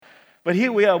But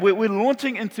here we are. We're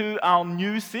launching into our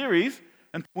new series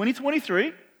in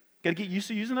 2023. Got to get used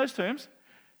to using those terms.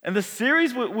 And the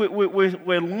series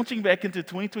we're launching back into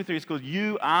 2023 is called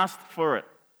You Asked for It.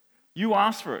 You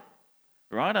asked for it,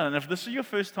 right? And if this is your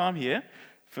first time here,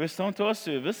 first time to our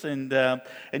service, and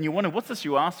you wonder, what's this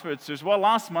You Asked for It service? Well,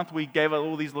 last month we gave out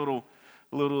all these little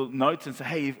notes and said,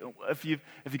 hey, if you've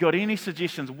got any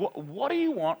suggestions, what do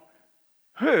you want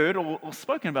heard or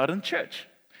spoken about in church?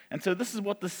 And so this is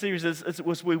what this series is. It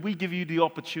was where we give you the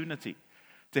opportunity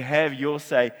to have your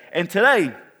say. And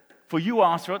today, for You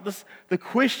Asked for It, the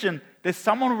question that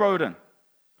someone wrote in,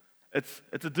 it's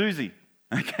a doozy,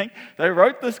 okay? They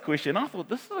wrote this question. I thought,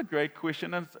 this is a great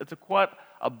question. And it's quite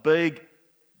a big,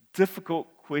 difficult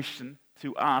question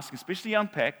to ask, especially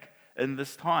unpack in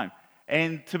this time.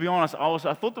 And to be honest,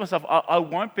 I thought to myself, I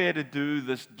won't be able to do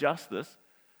this justice.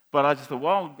 But I just thought,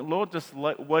 well, Lord, just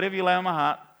whatever you lay on my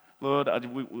heart, Lord,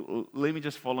 let me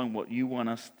just follow what you want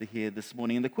us to hear this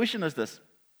morning. And the question is this: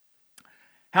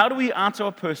 how do we answer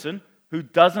a person who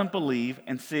doesn't believe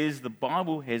and says the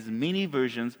Bible has many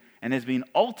versions and has been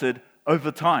altered over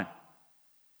time?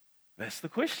 That's the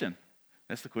question.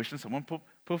 That's the question someone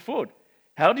put forward.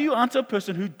 How do you answer a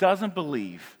person who doesn't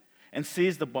believe and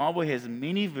says the Bible has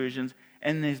many versions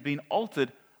and has been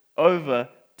altered over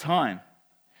time?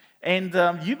 And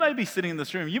you may be sitting in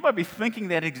this room, you might be thinking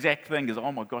that exact thing is,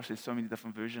 oh my gosh, there's so many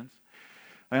different versions.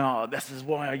 Oh, this is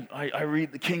why I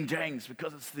read the King James,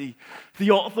 because it's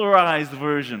the authorized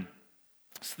version.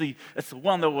 It's the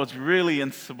one that was really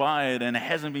inspired and it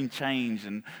hasn't been changed.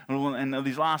 And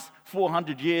these last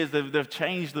 400 years, they've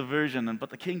changed the version.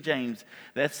 But the King James,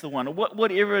 that's the one.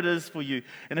 Whatever it is for you.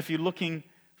 And if you're looking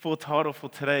for a title for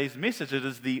today's message, it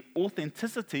is the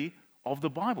authenticity of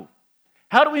the Bible.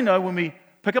 How do we know when we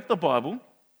pick up the Bible,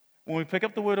 when we pick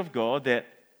up the Word of God, that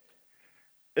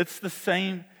it's the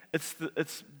same? It's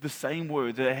the same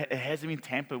words. It hasn't been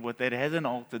tampered with. That it hasn't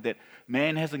altered. That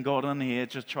man hasn't got in here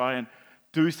to try and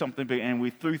do something big, and we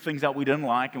threw things out we didn't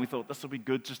like, and we thought this will be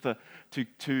good just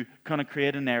to kind of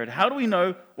create a narrative. How do we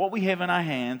know what we have in our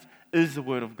hands is the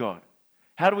Word of God?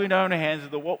 How do we know in our hands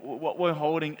that what we're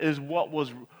holding is what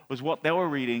was what they were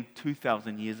reading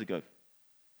 2,000 years ago?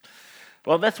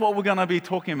 Well, that's what we're going to be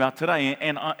talking about today,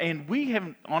 and we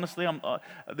haven't, honestly,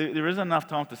 there isn't enough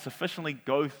time to sufficiently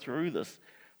go through this,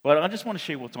 but I just want to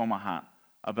share what's on my heart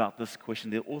about this question,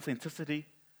 the authenticity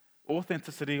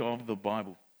of the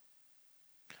Bible.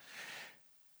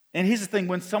 And here's the thing,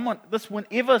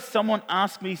 whenever someone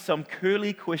asks me some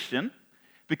curly question,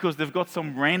 because they've got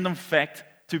some random fact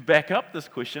to back up this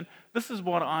question, this is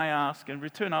what I ask in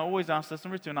return. I always ask this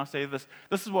in return. I say this.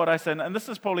 This is what I say. And this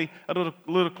is probably a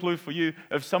little clue for you.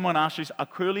 If someone asks you a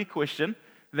curly question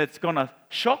that's going to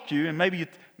shock you, and maybe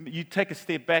you take a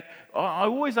step back, I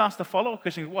always ask the follow-up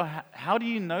question, well, how do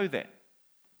you know that?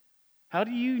 How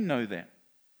do you know that?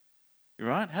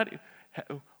 Right?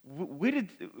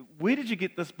 Where did you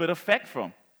get this bit of fact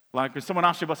from? Like when someone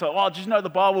asks you about something, oh, did you know the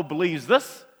Bible believes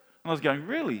this? And I was going,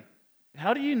 really?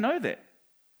 How do you know that?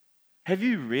 Have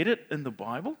you read it in the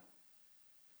Bible?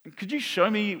 Could you show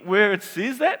me where it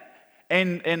says that?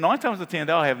 And 9 times out of 10,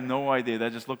 they'll have no idea. They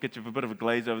just look at you with a bit of a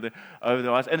glaze over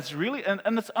their eyes. And it's really, and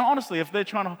it's honestly, if they're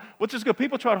trying to, which is good,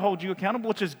 people try to hold you accountable,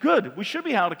 which is good. We should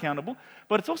be held accountable,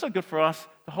 but it's also good for us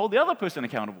to hold the other person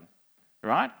accountable,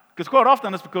 right? Because quite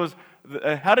often it's because,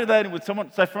 how do they, with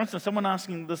someone, say for instance, someone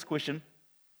asking this question,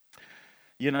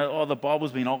 the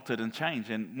Bible's been altered and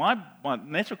changed. And my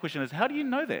natural question is, how do you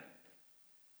know that?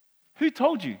 Who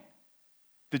told you?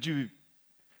 Did you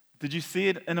see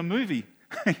it in a movie?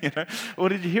 Or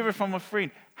did you hear it from a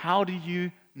friend? How do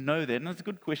you know that? And that's a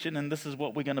good question, and this is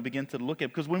what we're going to begin to look at.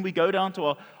 Because when we go down to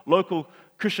our local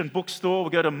Christian bookstore, we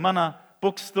go to Mana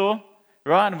bookstore,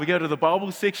 right? And we go to the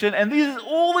Bible section, and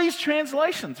all these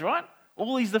translations, right?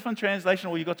 All these different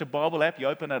translations, or you got your Bible app, you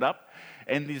open it up,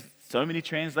 and there's so many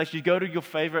translations. You go to your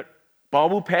favorite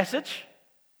Bible passage,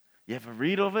 you have a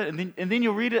read of it, and then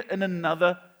you read it in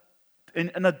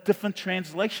a different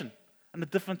translation. In a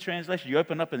different translation. You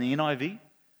open up in the NIV,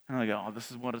 and I go, oh,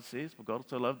 this is what it says. For God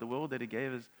so loved the world that He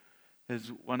gave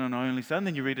His one and only Son.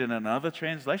 Then you read it in another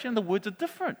translation, and the words are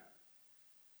different.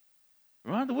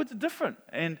 Right? The words are different.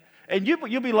 And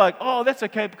you'll be like, oh, that's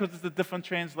okay because it's a different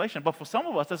translation. But for some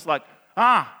of us, it's like,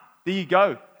 there you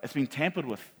go. It's been tampered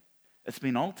with. It's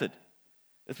been altered.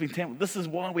 It's been tampered. This is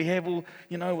why we have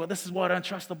this is why I don't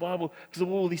trust the Bible, because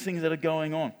of all these things that are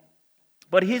going on.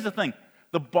 But here's the thing.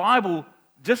 The Bible,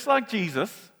 just like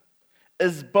Jesus,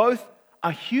 is both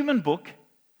a human book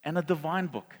and a divine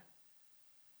book.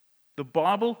 The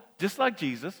Bible, just like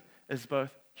Jesus, is both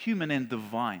human and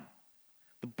divine.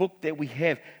 The book that we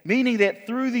have. Meaning that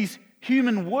through these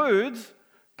human words,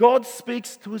 God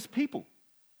speaks to his people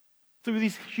through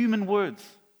these human words.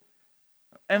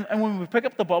 And when we pick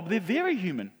up the Bible, they're very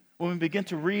human. When we begin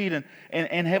to read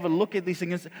and have a look at these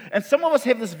things. And some of us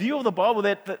have this view of the Bible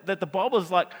that the Bible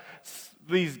is like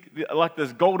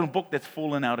this golden book that's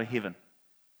fallen out of heaven.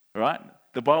 Right?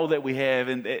 The Bible that we have,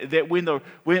 and that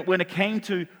when it came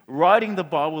to writing the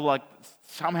Bible, like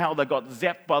somehow they got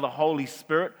zapped by the Holy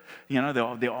Spirit,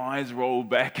 their eyes rolled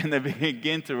back and they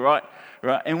began to write,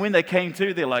 right? And when they came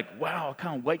to, they're like, wow, I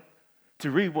can't wait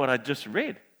to read what I just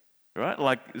read, right?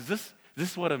 Like, is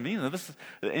this what it means?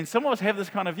 And some of us have this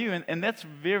kind of view, and that's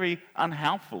very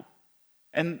unhelpful.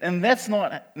 And that's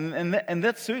not, and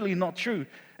that's certainly not true.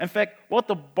 In fact, what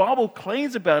the Bible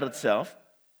claims about itself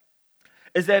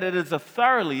is that it is a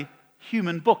thoroughly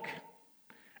human book.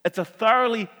 It's a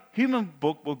thoroughly human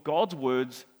book with God's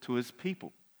words to his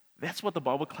people. That's what the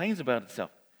Bible claims about itself.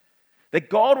 That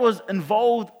God was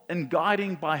involved in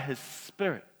guiding by his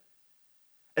Spirit.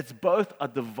 It's both a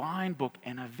divine book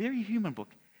and a very human book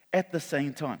at the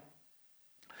same time.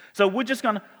 So I'm just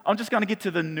going to get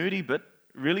to the nerdy bit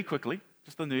really quickly.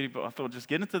 Just the nerdy bit. I thought just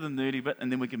get into the nerdy bit and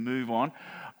then we can move on.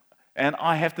 And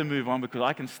I have to move on because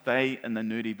I can stay in the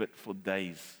nerdy bit for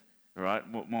days, right?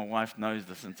 My wife knows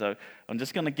this, and so I'm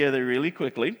just going to get there really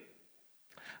quickly.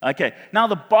 Okay, now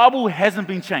the Bible hasn't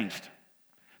been changed.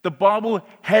 The Bible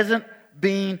hasn't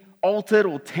been altered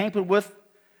or tampered with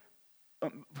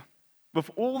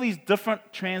all these different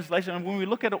translations. And when we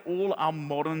look at all our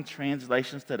modern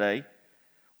translations today,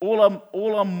 all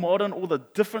the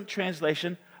different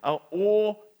translations are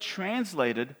all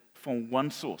translated from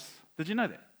one source. Did you know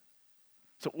that?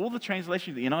 So all the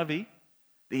translations, the NIV,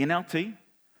 the NLT,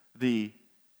 the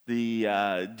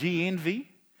GNV,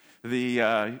 the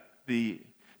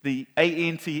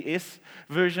ANTS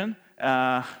version,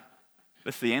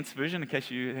 that's the ANTS version in case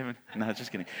you haven't, no,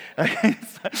 just kidding. Okay,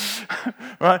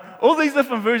 right, all these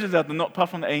different versions out there, not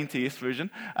apart from the ANTS version,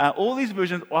 all these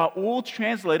versions are all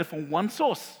translated from one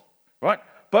source, right?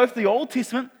 Both the Old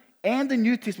Testament and the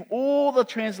New Testament, all the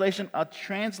translations are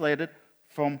translated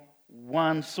from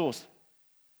one source.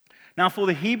 Now, for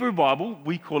the Hebrew Bible,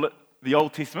 we call it the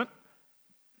Old Testament.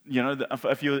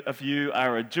 If you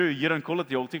are a Jew, you don't call it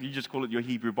the Old Testament, you just call it your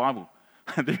Hebrew Bible.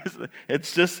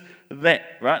 It's just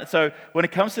that, right? So when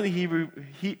it comes to the Hebrew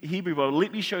Bible,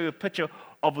 let me show you a picture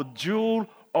of a jewel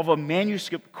of a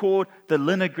manuscript called the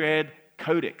Leningrad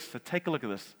Codex. So take a look at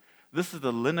this. This is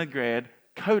the Leningrad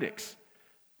Codex.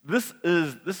 This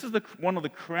is one of the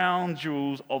crown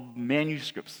jewels of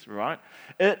manuscripts, right?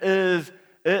 It is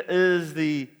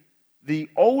the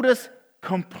oldest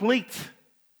complete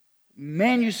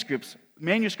manuscript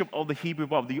of the Hebrew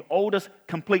Bible. The oldest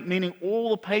complete, meaning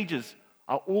all the pages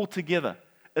are all together.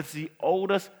 It's the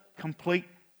oldest complete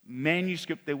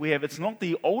manuscript that we have. It's not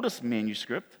the oldest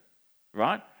manuscript,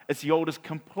 right? It's the oldest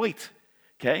complete,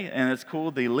 okay? And it's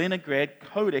called the Leningrad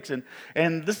Codex.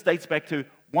 And this dates back to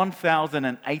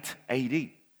 1008 AD.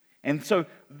 And so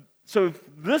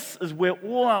this is where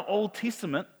all our Old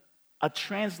Testament are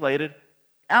translated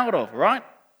out of, right?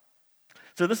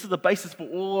 So this is the basis for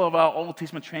all of our Old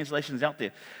Testament translations out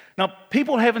there. Now,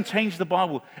 people haven't changed the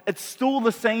Bible. It's still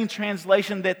the same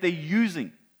translation that they're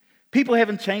using. People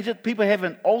haven't changed it. People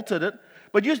haven't altered it.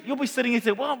 But you'll be sitting here and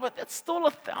say, well, but that's still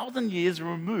 1,000 years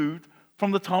removed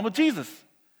from the time of Jesus,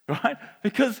 right?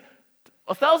 Because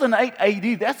 1008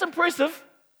 AD, that's impressive.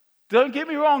 Don't get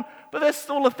me wrong, but that's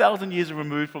still 1,000 years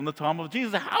removed from the time of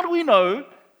Jesus. How do we know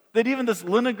that even this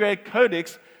Leningrad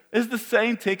Codex is the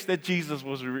same text that Jesus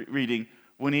was reading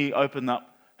when he opened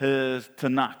up his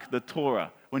Tanakh, the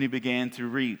Torah, when he began to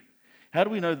read? How do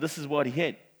we know this is what he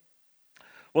had?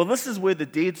 Well, this is where the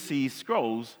Dead Sea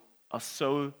Scrolls are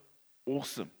so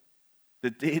awesome.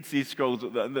 The Dead Sea Scrolls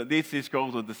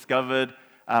were discovered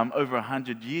over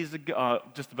 100 years ago,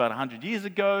 just about 100 years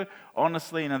ago,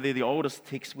 honestly, and they're the oldest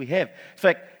texts we have. In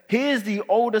fact, here's the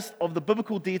oldest of the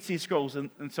biblical Dead Sea Scrolls,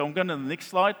 and so I'm going to the next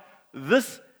slide.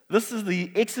 This is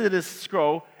the Exodus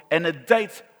scroll, and it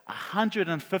dates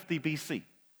 150 BC,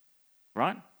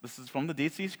 right? This is from the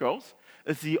Dead Sea Scrolls.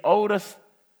 It's the oldest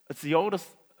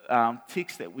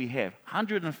text that we have,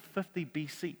 150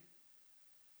 BC.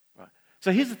 Right?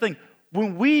 So here's the thing: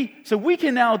 we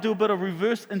can now do a bit of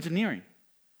reverse engineering,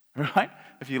 right?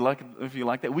 If you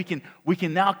like that, we can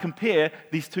now compare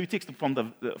these two texts from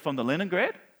the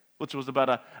Leningrad, which was about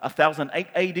 1008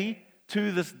 AD,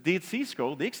 to this Dead Sea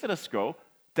Scroll, the Exodus scroll,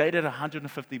 dated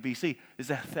 150 BC. There's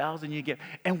a 1,000-year gap.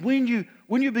 And when you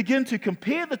begin to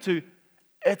compare the two,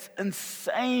 it's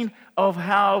insane of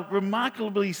how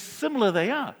remarkably similar they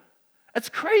are. It's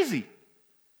crazy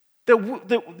that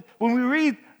when we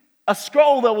read a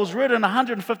scroll that was written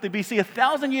 150 BC,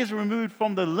 1,000 years removed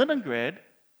from the Leningrad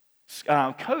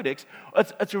Codex.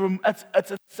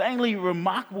 It's insanely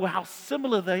remarkable how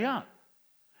similar they are.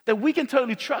 That we can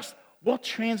totally trust what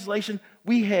translation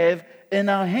we have in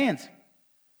our hands.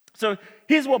 So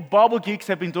here's what Bible geeks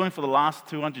have been doing for the last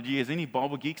 200 years. Any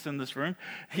Bible geeks in this room?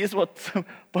 Here's what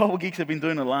Bible geeks have been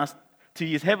doing in the last 2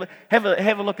 years. Have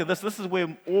a look at this. This is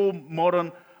where all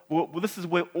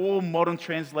modern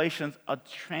translations are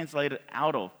translated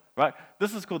out of, right?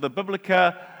 This is called the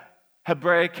Biblica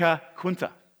Hebraica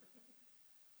Quinta.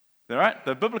 All right?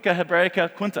 The Biblica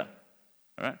Hebraica Quinta.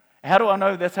 All right? How do I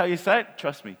know that's how you say it?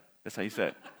 Trust me, that's how you say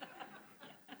it.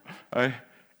 All right?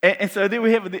 And so there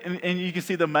we have, and you can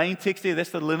see the main text there.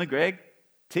 That's the Leningrad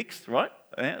text, right?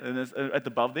 And it's at the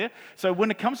above there. So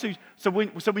when it comes to, when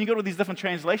you go to these different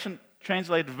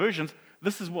translated versions,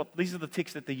 these are the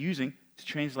texts that they're using to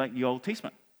translate the Old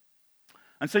Testament.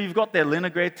 And so you've got their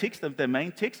Leningrad text, their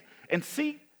main text, and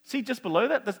see just below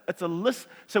that, it's a list.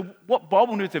 So what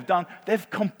Bible nerds have done, they've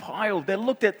compiled, they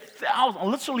looked at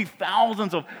literally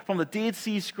thousands from the Dead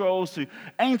Sea Scrolls to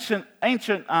ancient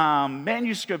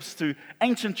manuscripts to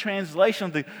ancient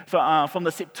translations from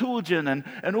the Septuagint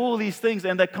and all these things,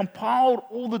 and they compiled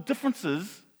all the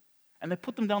differences and they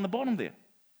put them down the bottom there.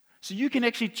 So you can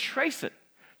actually trace it.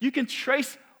 You can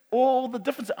trace all the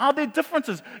differences. Are there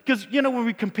differences? Because, when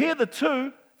we compare the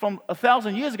two from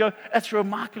 1,000 years ago, it's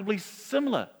remarkably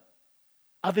similar.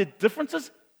 Are there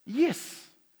differences? Yes,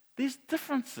 there's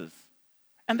differences.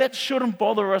 And that shouldn't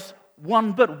bother us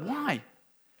one bit. Why?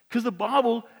 Because the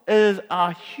Bible is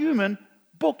a human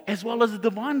book as well as a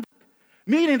divine book,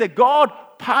 meaning that God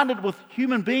partnered with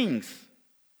human beings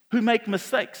who make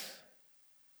mistakes,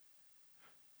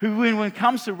 who when it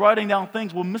comes to writing down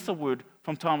things will miss a word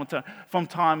from time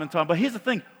and time. But here's the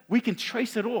thing, we can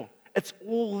trace it all. It's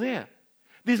all there.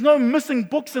 There's no missing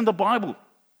books in the Bible.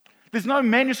 There's no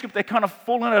manuscript that kind of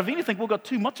fallen out of anything. We've got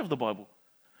too much of the Bible.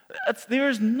 There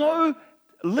is no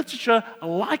literature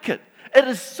like it. It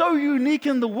is so unique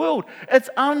in the world. It's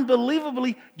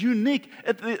unbelievably unique.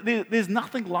 There's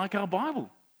nothing like our Bible.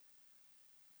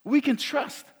 We can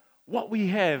trust what we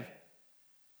have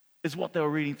is what they were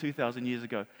reading 2,000 years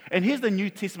ago. And here's the New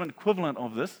Testament equivalent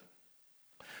of this.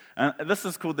 This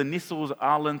is called the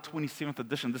Nestle-Aland 27th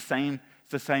edition,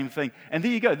 it's the same thing. And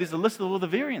there you go, there's a list of all the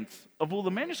variants, of all the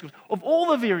manuscripts, of all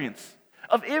the variants,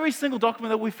 of every single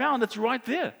document that we found, it's right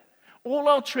there. All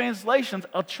our translations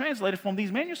are translated from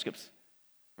these manuscripts,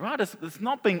 right? It's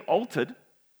not being altered.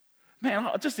 Man,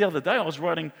 just the other day I was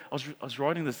writing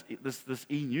this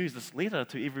e-news, this letter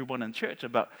to everyone in church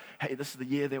about, hey, this is the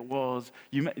year that was.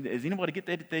 Does anybody get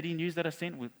that e-news that I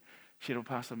sent with? We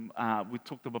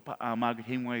talked about Margaret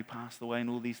Hemingway passed away and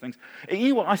all these things.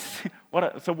 Anyway,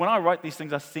 so when I write these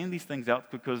things, I send these things out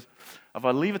because if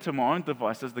I leave it to my own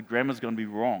devices, the grammar's going to be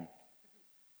wrong.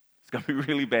 It's going to be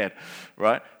really bad,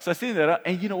 right? So I send that out,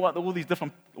 and you know what? All these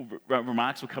different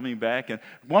remarks were coming back, and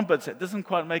one bit said, doesn't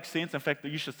quite make sense. In fact,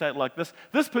 you should say it like this.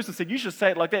 This person said, you should say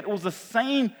it like that. It was the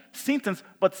same sentence,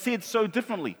 but said so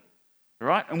differently,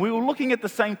 right? And we were looking at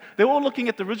they were all looking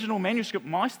at the original manuscript,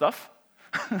 my stuff,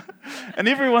 and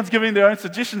everyone's giving their own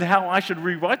suggestions how I should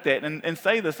rewrite that and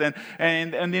say this. And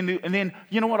then,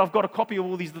 you know what? I've got a copy of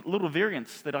all these little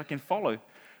variants that I can follow.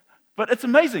 But it's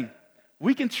amazing.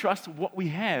 We can trust what we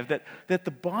have, that the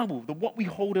Bible, what we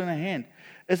hold in our hand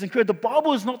is incredible. The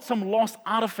Bible is not some lost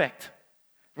artifact,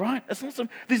 right?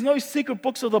 There's no secret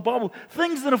books of the Bible,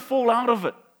 things that fall out of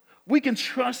it. We can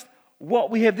trust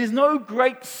what we have. There's no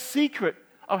great secret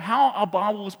of how our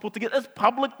Bible was put together. It's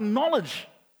public knowledge.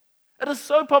 It is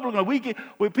so public knowledge.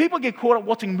 Where people get caught up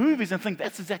watching movies and think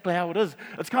that's exactly how it is.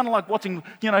 It's kind of like watching,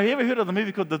 you ever heard of the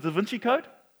movie called The Da Vinci Code?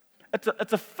 It's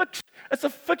a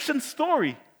fiction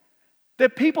story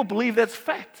that people believe that's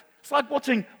fact. It's like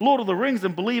watching Lord of the Rings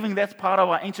and believing that's part of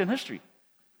our ancient history,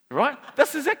 right?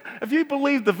 If you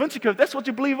believe Da Vinci Code, that's what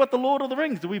you believe about the Lord of the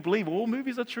Rings. Do we believe all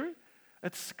movies are true?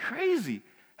 It's crazy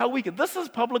how this is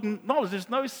public knowledge. There's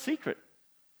no secret.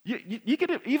 You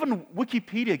get even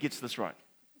Wikipedia gets this right.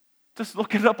 Just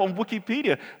look it up on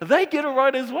Wikipedia. They get it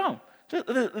right as well.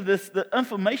 The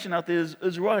information out there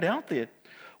is right out there.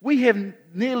 We have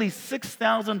nearly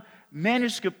 6,000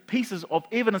 manuscript pieces of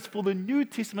evidence for the New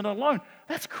Testament alone.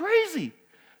 That's crazy.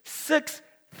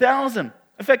 6,000.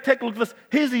 In fact, take a look at this.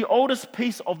 Here's the oldest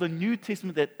piece of the New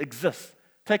Testament that exists.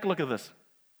 Take a look at this.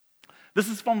 This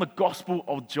is from the Gospel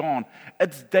of John.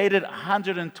 It's dated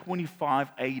 125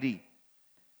 AD.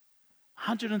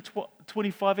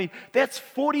 125 AD. That's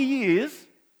 40 years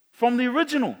from the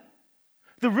original.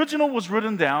 The original was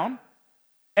written down,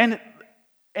 and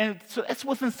so that's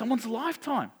within someone's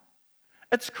lifetime.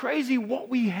 It's crazy what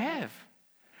we have.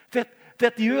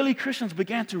 That the early Christians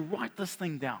began to write this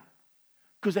thing down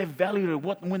because they valued it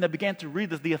when they began to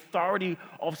read this, the authority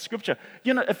of Scripture.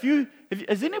 You know,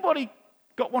 has anybody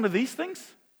got one of these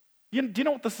things? Do you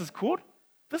know what this is called?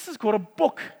 This is called a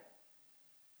book.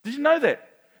 Did you know that?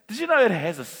 Did you know it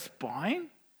has a spine?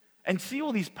 And see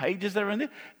all these pages that are in there?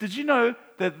 Did you know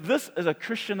that this is a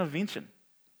Christian invention?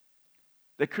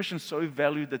 That Christians so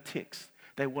valued the text,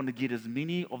 they want to get as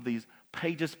many of these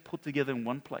pages put together in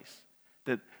one place.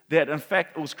 That in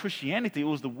fact, it was Christianity, it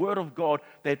was the Word of God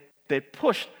that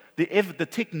pushed the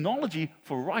technology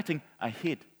for writing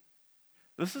ahead.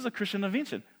 This is a Christian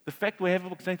invention. The fact we have a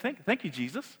book, say thank you,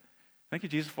 Jesus. Thank you,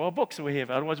 Jesus, for our books that we have.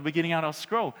 Otherwise, we're getting out our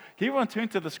scroll. Can everyone turn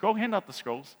to the scroll? Hand out the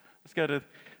scrolls. Let's go to,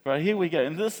 right, here we go.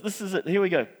 And this is it. Here we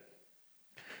go.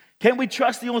 Can we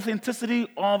trust the authenticity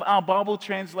of our Bible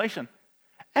translation?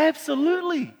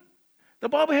 Absolutely. The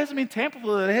Bible hasn't been tampered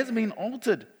with. It hasn't been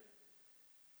altered.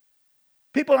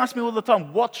 People ask me all the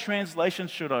time, what translation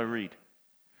should I read?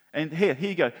 And here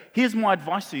you go. Here's my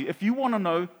advice to you. If you want to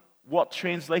know what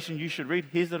translation you should read,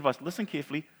 here's the advice. Listen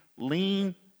carefully.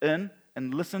 Lean in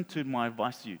and listen to my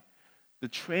advice to you. The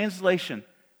translation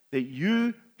that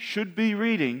you should be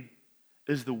reading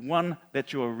is the one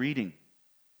that you are reading.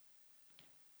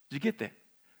 Did you get that?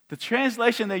 The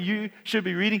translation that you should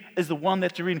be reading is the one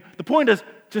that you're reading. The point is,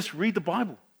 just read the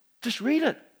Bible. Just read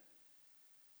it.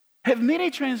 Have many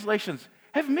translations.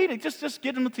 Have many. Just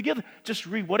get them together. Just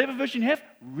read whatever version you have.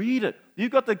 Read it.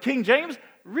 You've got the King James.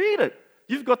 Read it.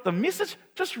 You've got the Message.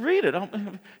 Just read it.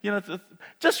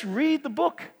 Just read the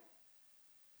book.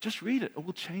 Just read it. It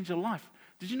will change your life.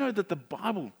 Did you know that the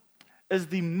Bible is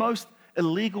the most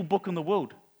illegal book in the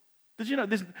world? Did you know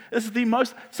this is the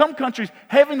most? Some countries,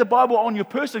 having the Bible on your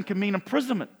person can mean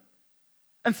imprisonment.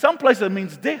 In some places, it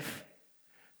means death.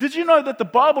 Did you know that the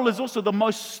Bible is also the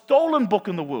most stolen book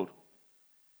in the world?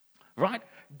 Right?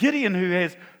 Gideon, who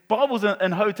has Bibles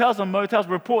in hotels and motels,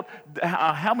 report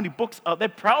how many books, they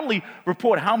proudly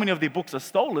report how many of their books are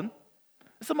stolen.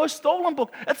 It's the most stolen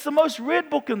book. It's the most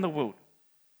read book in the world.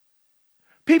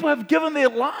 People have given their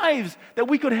lives that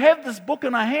we could have this book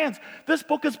in our hands. This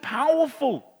book is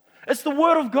powerful. It's the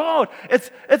Word of God.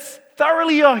 It's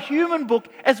thoroughly a human book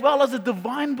as well as a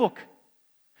divine book.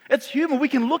 It's human. We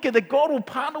can look at that God will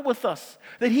partner with us,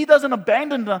 that He doesn't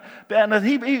abandon us.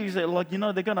 He's like,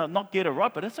 they're going to not get it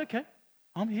right, but it's okay.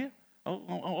 I'm here.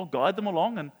 I'll guide them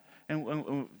along, and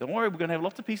don't worry, we're going to have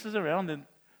lots of pieces around, and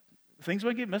things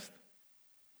won't get missed.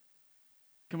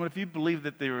 Come on, if you believe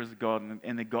that there is a God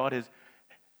and that God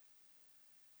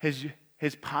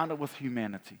has partnered with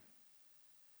humanity,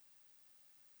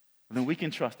 then we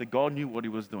can trust that God knew what He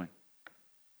was doing.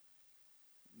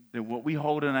 That what we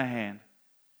hold in our hand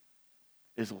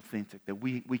is authentic, that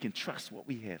we can trust what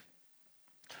we have.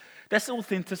 That's the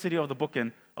authenticity of the book,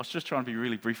 and I was just trying to be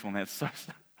really brief on that. So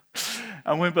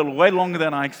I went way longer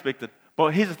than I expected.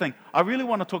 But here's the thing. I really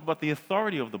want to talk about the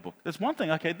authority of the book. There's one thing,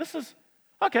 this is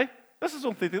authentic.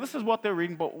 This is what they're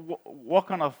reading, but what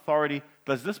kind of authority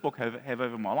does this book have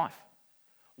over my life?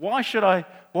 Why should I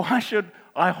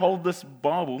hold this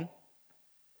Bible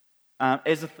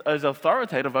as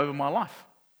authoritative over my life?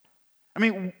 I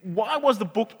mean, why was the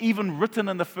book even written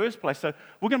in the first place? So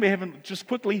we're going to be just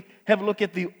quickly have a look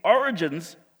at the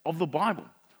origins of the Bible.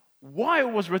 Why it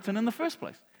was written in the first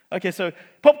place. Okay, so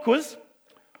pop quiz.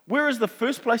 Where is the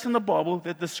first place in the Bible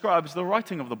that describes the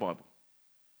writing of the Bible?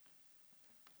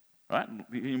 Right?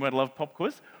 You might love pop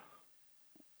quiz.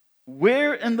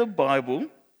 Where in the Bible,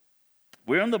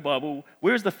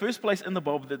 where is the first place in the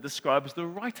Bible that describes the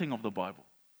writing of the Bible?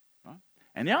 Right?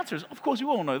 And the answer is, of course, you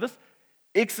all know this.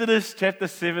 Exodus chapter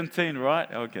 17,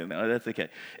 right? Okay, no, that's okay.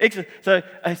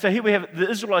 So here we have the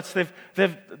Israelites.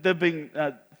 They've been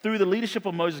through the leadership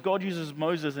of Moses. God uses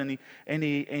Moses, and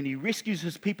he rescues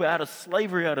his people out of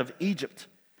slavery, out of Egypt,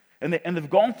 and they've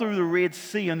gone through the Red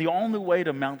Sea, and they're on their way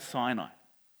to Mount Sinai,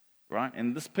 right?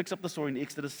 And this picks up the story in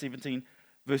Exodus 17,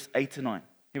 verse 8 to 9.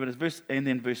 Here it is, and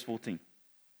then verse 14.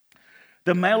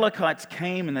 The Amalekites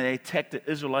came and they attacked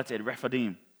the Israelites at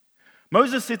Rephidim.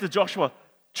 Moses said to Joshua,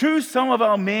 "Choose some of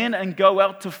our men and go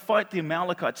out to fight the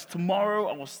Amalekites. Tomorrow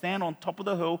I will stand on top of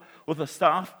the hill with the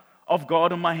staff of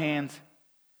God in my hand."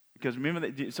 Because remember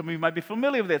that some of you might be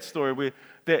familiar with that story where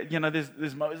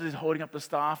there's Moses holding up the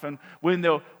staff, and when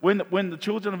the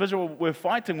children of Israel were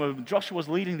fighting, when Joshua was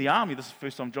leading the army, this is the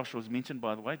first time Joshua was mentioned,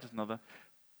 by the way, just another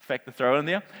fact to throw in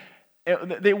there.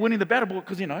 They're winning the battle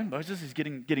because Moses is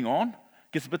getting on,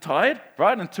 gets a bit tired,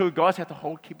 right? And two guys have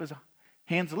to keep his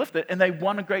hands lifted, and they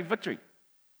won a great victory.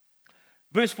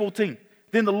 Verse 14,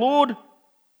 then the Lord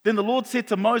said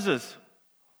to Moses,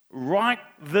 "Write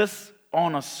this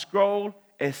on a scroll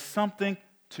as something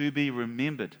to be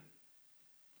remembered.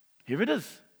 Here it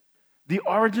is. The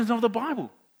origins of the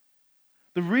Bible.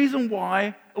 The reason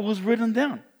why it was written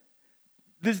down.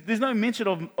 There's no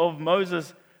mention of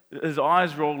Moses, his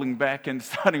eyes rolling back and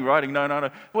starting writing. No.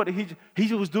 What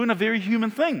he was doing a very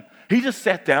human thing. He just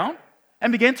sat down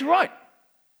and began to write.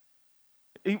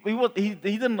 He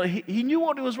knew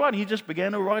what he was writing. He just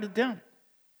began to write it down.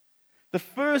 The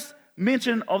first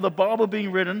mention of the Bible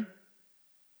being written,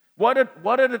 why did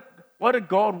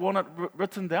God want it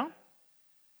written down?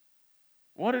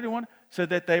 Why did he want it? So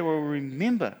that they will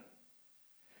remember.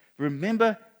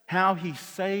 Remember how he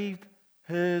saved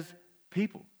his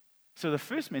people. So the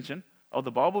first mention of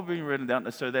the Bible being written down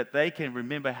is so that they can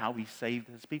remember how he saved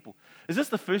his people. Is this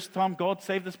the first time God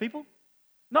saved his people?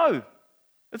 No.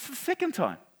 It's the second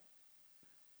time.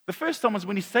 The first time was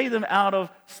when he saved them out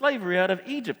of slavery, out of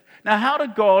Egypt. Now, how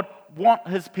did God want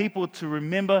his people to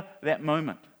remember that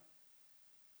moment?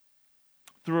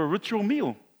 Through a ritual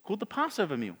meal called the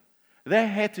Passover meal. They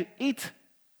had to eat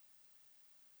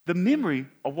the memory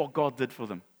of what God did for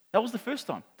them. That was the first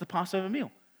time, the Passover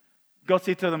meal. God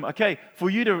said to them, okay, for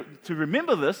you to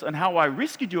remember this and how I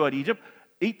rescued you out of Egypt,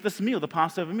 eat this meal, the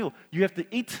Passover meal. You have to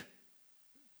eat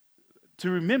to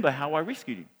remember how I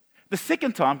rescued you. The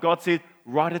second time, God said,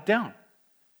 write it down.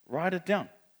 Write it down.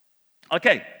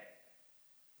 Okay.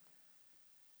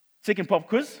 Second pop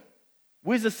quiz.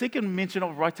 Where's the second mention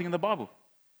of writing in the Bible?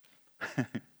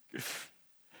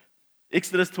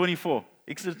 Exodus 24.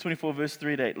 Exodus 24, verse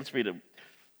 3 to 8. Let's read it.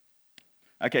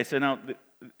 Okay, so now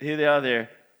here they are there.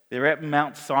 They're at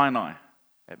Mount Sinai.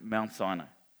 At Mount Sinai.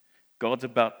 God's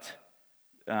about,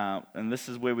 and this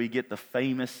is where we get the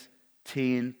famous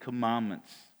 10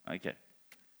 Commandments. Okay.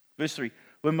 Verse 3.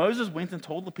 When Moses went and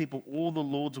told the people all the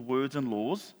Lord's words and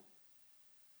laws,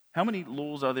 how many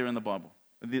laws are there in the Bible?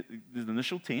 There's the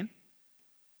initial 10.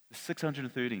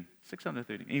 613.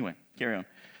 613. Anyway, carry on.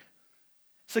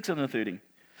 613.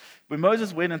 When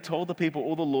Moses went and told the people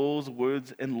all the laws,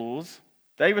 words, and laws,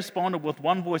 they responded with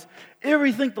one voice,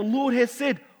 everything the Lord has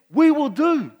said, we will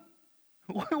do.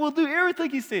 We will do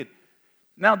everything he said.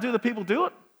 Now, do the people do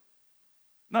it?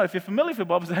 No, if you're familiar with your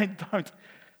Bibles, they don't.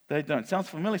 They don't. Sounds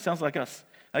familiar, sounds like us.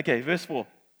 Okay, verse 4.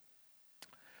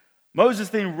 Moses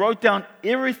then wrote down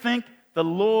everything the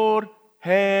Lord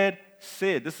had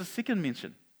said. This is the second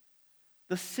mention.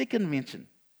 The second mention,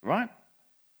 right?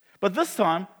 But this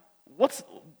time,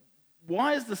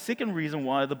 why is the second reason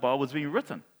why the Bible is being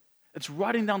written? It's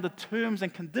writing down the terms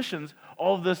and conditions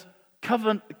of this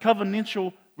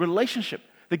covenantal relationship.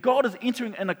 That God is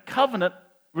entering in a covenant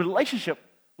relationship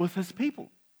with his people.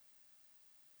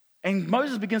 And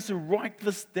Moses begins to write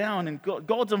this down, and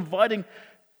God's inviting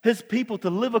his people to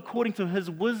live according to his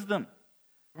wisdom,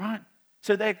 right?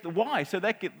 Why? So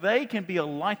that they can be a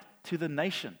light to the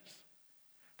nations.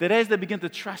 That as they begin to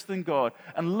trust in God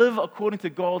and live according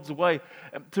to God's way,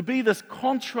 to be this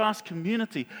contrast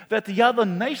community, that the other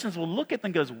nations will look at them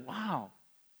and goes, wow,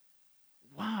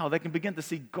 they can begin to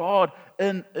see God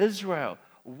in Israel.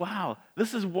 Wow,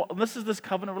 this is this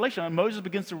covenant relation. And Moses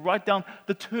begins to write down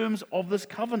the terms of this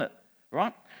covenant,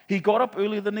 right? He got up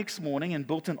early the next morning and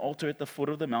built an altar at the foot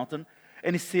of the mountain,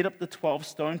 and he set up the 12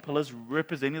 stone pillars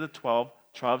representing the 12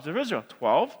 tribes of Israel.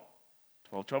 12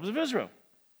 tribes of Israel.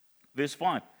 Verse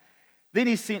 5. Then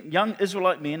he sent young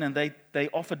Israelite men, and they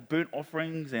offered burnt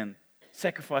offerings and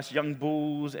sacrificed young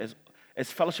bulls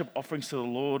as fellowship offerings to the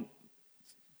Lord.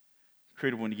 It's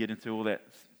incredible when you get into all that,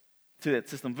 to that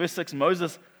system. Verse 6,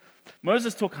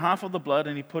 Moses took half of the blood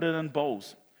and he put it in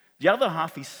bowls. The other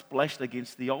half he splashed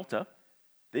against the altar.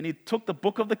 Then he took the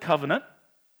book of the covenant,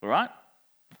 all right?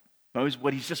 Knows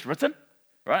what he's just written,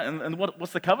 right? And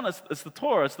what's the covenant? It's the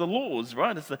Torah, it's the laws,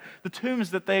 right? It's the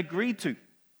terms that they agreed to.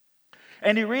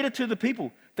 And he read it to the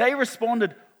people. They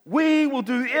responded, we will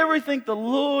do everything the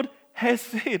Lord has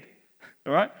said,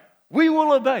 all right? We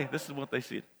will obey. This is what they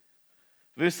said.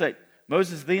 Verse 8,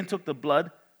 Moses then took the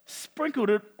blood, sprinkled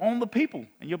it on the people.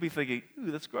 And you'll be thinking, ooh,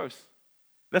 that's gross.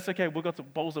 That's okay, we've got some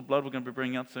bowls of blood we're going to be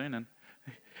bringing out soon. And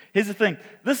here's the thing.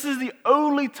 This is the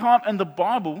only time in the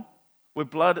Bible where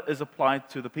blood is applied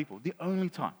to the people. The only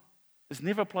time. It's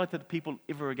never applied to the people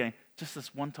ever again. Just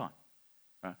this one time.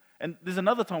 Right? And there's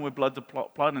another time where blood's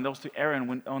applied, and that was to Aaron,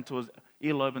 went onto his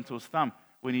earlobe and to his thumb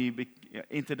when he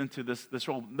entered into this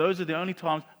role. Those are the only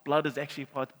times blood is actually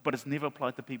applied, but it's never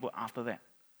applied to people after that.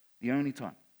 The only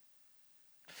time.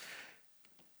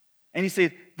 And he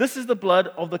said, this is the blood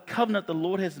of the covenant the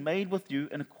Lord has made with you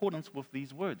in accordance with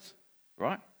these words.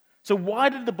 Right? So why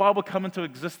did the Bible come into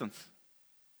existence?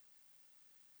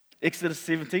 Exodus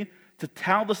 17, to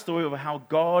tell the story of how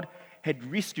God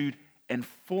had rescued and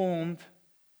formed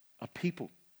a people.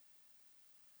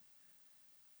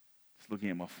 looking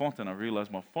at my font and I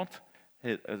realized my font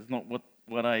is not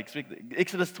what I expected.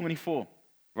 Exodus 24,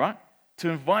 right? To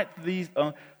invite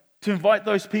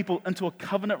those people into a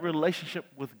covenant relationship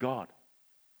with God.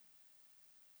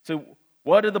 So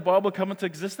why did the Bible come into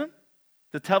existence?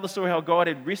 To tell the story how God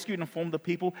had rescued and formed the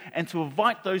people and to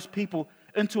invite those people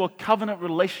into a covenant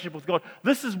relationship with God.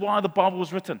 This is why the Bible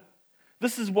was written.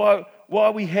 This is why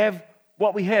we have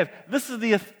what we have. This is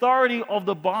the authority of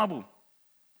the Bible,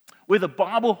 where the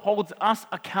Bible holds us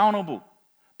accountable,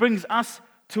 brings us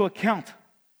to account.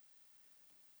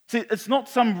 See, it's not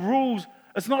some rules,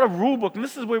 it's not a rule book. And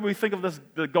this is where we think of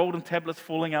the golden tablets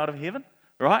falling out of heaven,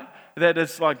 right? That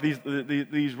it's like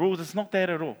these rules. It's not that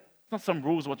at all. It's not some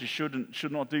rules what you should and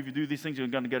should not do. If you do these things, you're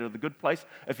going to go to the good place.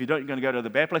 If you don't, you're going to go to the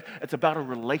bad place. It's about a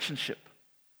relationship.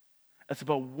 It's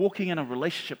about walking in a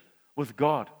relationship with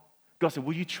God. God said,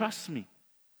 will you trust me?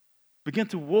 Begin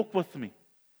to walk with me.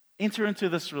 Enter into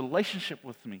this relationship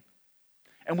with me.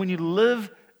 And when you live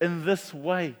in this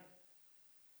way,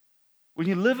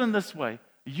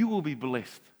 you will be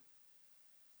blessed.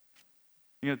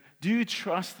 Do you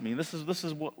trust me? This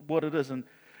is what it is. And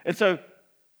so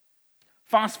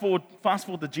fast forward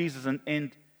to Jesus,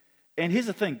 and here's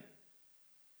the thing.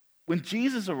 When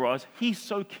Jesus arrives, he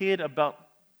so cared about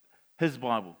his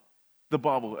Bible, the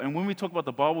Bible. And when we talk about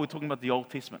the Bible, we're talking about the Old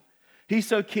Testament. He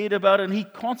so cared about it, and he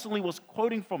constantly was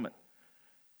quoting from it.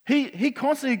 He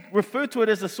constantly referred to it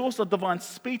as a source of divine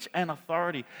speech and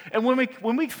authority. And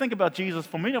when we think about Jesus,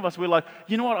 for many of us, we're like,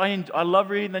 you know what, I love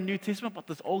reading the New Testament, but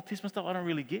this Old Testament stuff I don't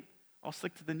really get. I'll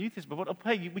stick to the New Testament. But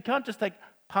hey, we can't just take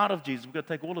part of Jesus. We've got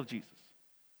to take all of Jesus.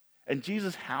 And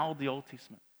Jesus held the Old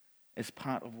Testament as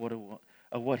part of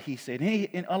what he said.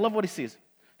 And I love what he says.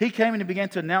 He came and he began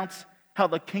to announce how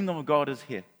the kingdom of God is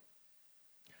here.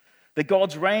 That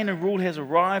God's reign and rule has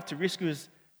arrived to rescue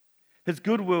his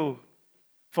goodwill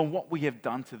from what we have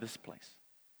done to this place.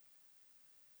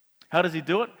 How does he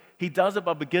do it? He does it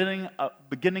by beginning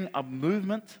a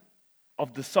movement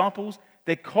of disciples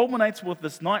that culminates with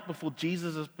this night before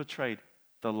Jesus is betrayed,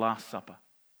 the Last Supper.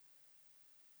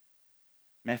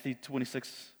 Matthew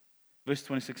 26, verse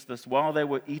 26, this, while they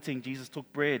were eating, Jesus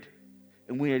took bread,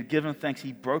 and when he had given thanks,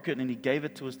 he broke it and he gave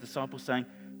it to his disciples, saying,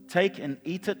 take and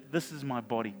eat it, this is my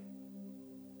body.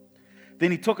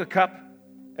 Then he took a cup,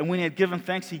 and when he had given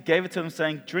thanks, he gave it to them,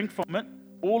 saying, drink from it,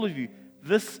 all of you.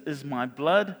 This is my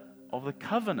blood of the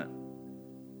covenant.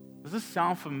 Does this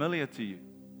sound familiar to you?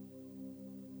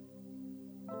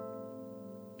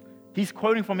 He's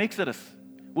quoting from Exodus.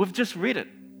 We've just read it.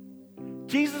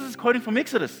 Jesus is quoting from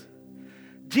Exodus.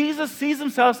 Jesus sees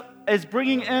himself as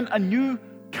bringing in a new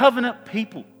covenant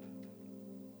people.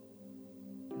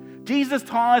 Jesus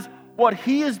ties what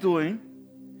he is doing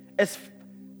as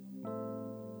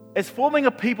forming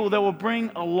a people that will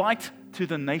bring a light to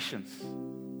the nations.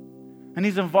 And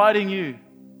he's inviting you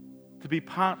to be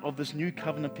part of this new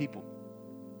covenant people.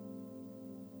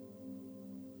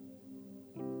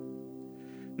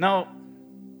 Now,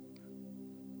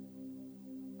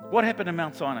 what happened in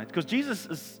Mount Sinai? Because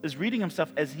Jesus is reading himself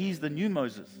as he's the new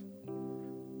Moses.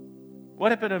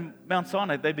 What happened in Mount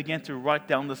Sinai? They began to write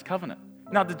down this covenant.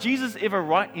 Now, did Jesus ever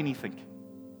write anything?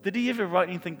 Did he ever write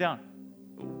anything down?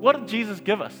 What did Jesus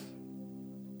give us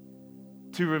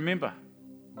to remember?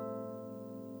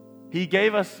 He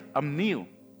gave us a meal.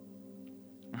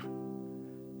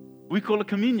 We call it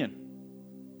communion.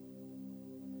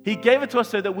 He gave it to us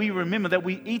so that we remember, that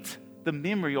we eat the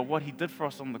memory of what he did for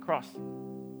us on the cross.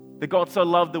 That God so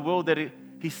loved the world that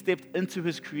he stepped into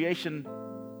his creation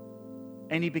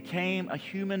and he became a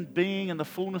human being in the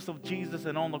fullness of Jesus,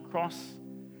 and on the cross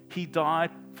he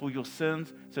died for your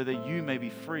sins so that you may be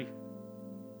free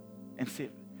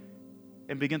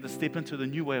and begin to step into the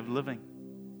new way of living.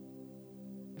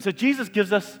 So Jesus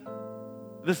gives us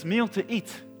this meal to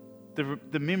eat,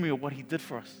 the memory of what he did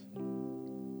for us.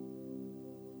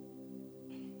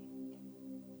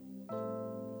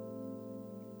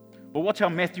 But watch how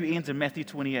Matthew ends in Matthew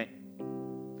 28.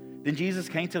 Then Jesus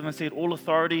came to them and said, all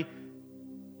authority,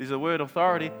 there's the word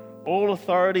authority, all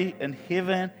authority in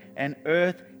heaven and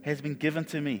earth has been given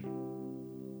to me.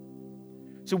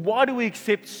 So why do we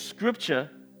accept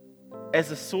Scripture as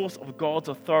a source of God's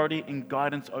authority and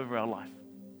guidance over our life?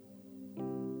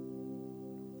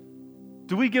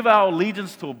 Do we give our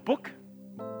allegiance to a book?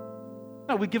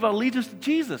 No, we give our allegiance to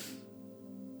Jesus.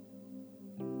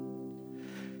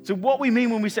 So what we mean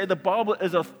when we say the Bible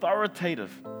is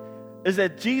authoritative is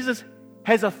that Jesus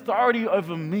has authority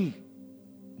over me.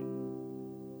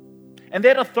 And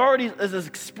that authority is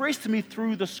expressed to me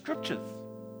through the Scriptures.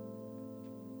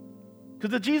 Because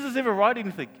did Jesus ever write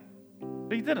anything?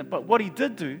 He didn't. But what he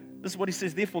did do, this is what he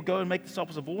says, therefore go and make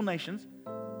disciples of all nations,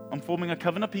 I'm forming a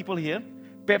covenant of people here,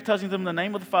 baptizing them in the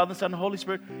name of the Father, Son, and Holy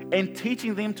Spirit, and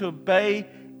teaching them to obey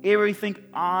everything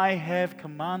I have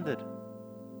commanded.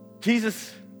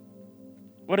 Jesus,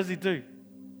 what does he do?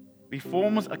 He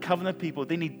forms a covenant of people,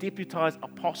 then he deputized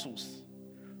apostles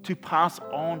to pass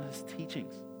on his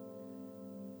teachings.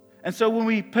 And so when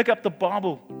we pick up the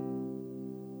Bible,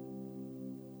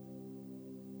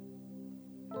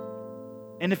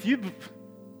 and if you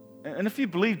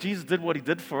believe Jesus did what he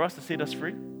did for us to set us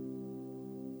free,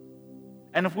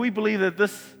 and if we believe that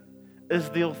this is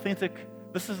the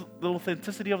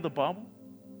authenticity of the Bible,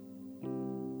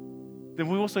 then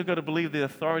we also got to believe the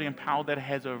authority and power that it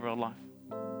has over our life.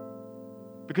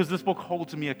 Because this book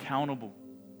holds me accountable.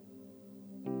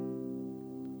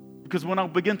 Because when I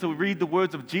begin to read the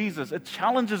words of Jesus, it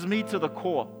challenges me to the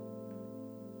core.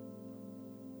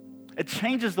 It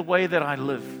changes the way that I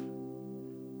live.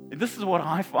 And this is what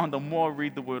I find: the more I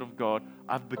read the Word of God,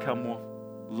 I've become more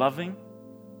loving,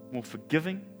 more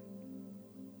forgiving.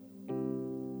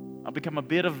 I've become a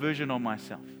better version of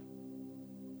myself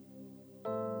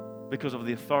because of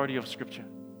the authority of Scripture.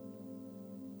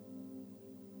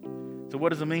 So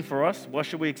what does it mean for us? Why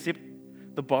should we accept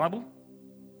the Bible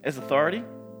as authority?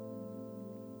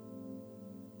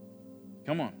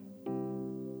 Come on.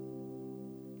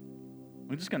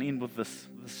 We're just going to end with this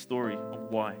story of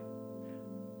why.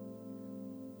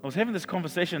 I was having this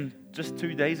conversation just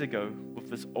 2 days ago with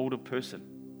this older person.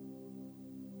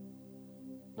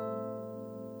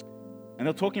 And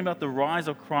they're talking about the rise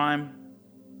of crime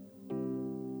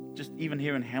just even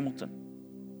here in Hamilton.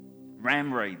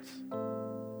 Ram raids.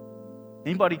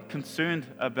 Anybody concerned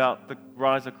about the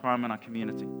rise of crime in our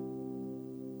community?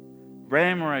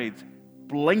 Ram raids,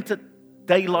 blatant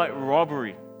daylight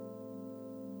robbery,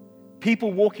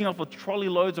 people walking off with trolley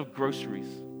loads of groceries.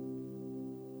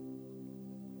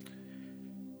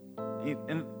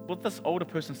 And what this older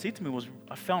person said to me was,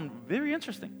 I found very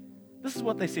interesting. This is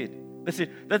what they said. They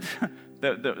said,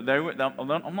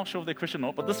 I'm not sure if they're Christian or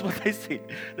not, but this is what they said.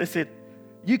 They said,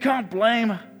 you can't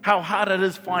blame how hard it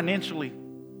is financially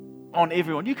on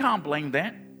everyone. You can't blame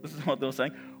that. This is what they were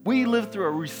saying. We lived through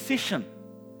a recession.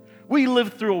 We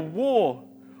lived through a war.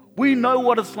 We know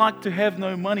what it's like to have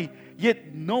no money,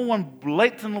 yet no one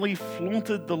blatantly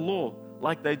flaunted the law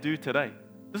like they do today.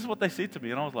 This is what they said to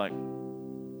me, and I was like,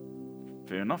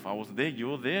 fair enough, I wasn't there, you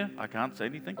were there, I can't say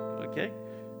anything, okay.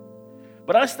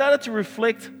 But I started to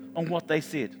reflect on what they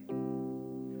said.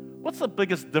 What's the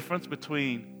biggest difference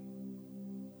between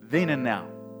then and now?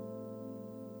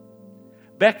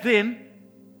 Back then,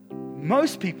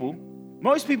 most people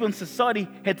in society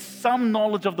had some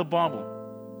knowledge of the Bible.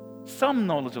 Some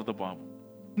knowledge of the Bible.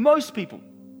 Most people.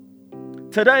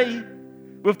 Today,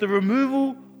 with the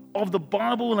removal of the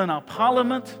Bible in our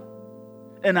parliament,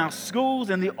 in our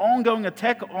schools, and the ongoing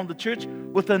attack on the church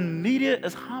within media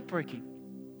is heartbreaking.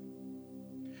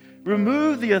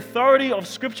 Remove the authority of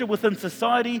Scripture within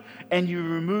society, and you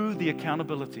remove the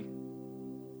accountability.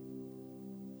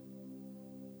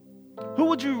 Who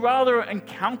would you rather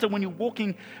encounter when you're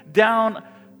walking down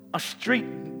a street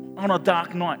on a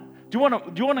dark night? Do you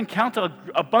want to encounter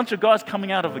a bunch of guys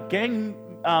coming out of a gang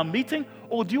meeting?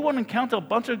 Or do you want to encounter a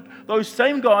bunch of those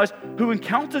same guys who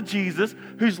encountered Jesus,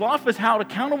 whose life is held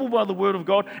accountable by the Word of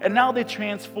God, and now they're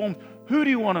transformed? Who do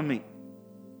you want to meet?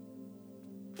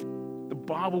 The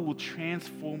Bible will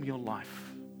transform your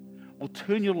life, will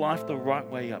turn your life the right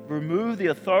way up. Remove the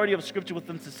authority of Scripture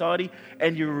within society,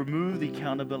 and you remove the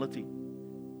accountability.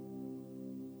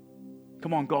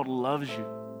 Come on, God loves you.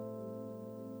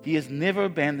 He has never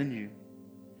abandoned you.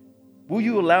 Will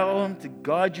you allow Him to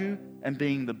guide you in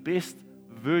being the best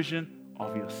version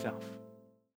of yourself?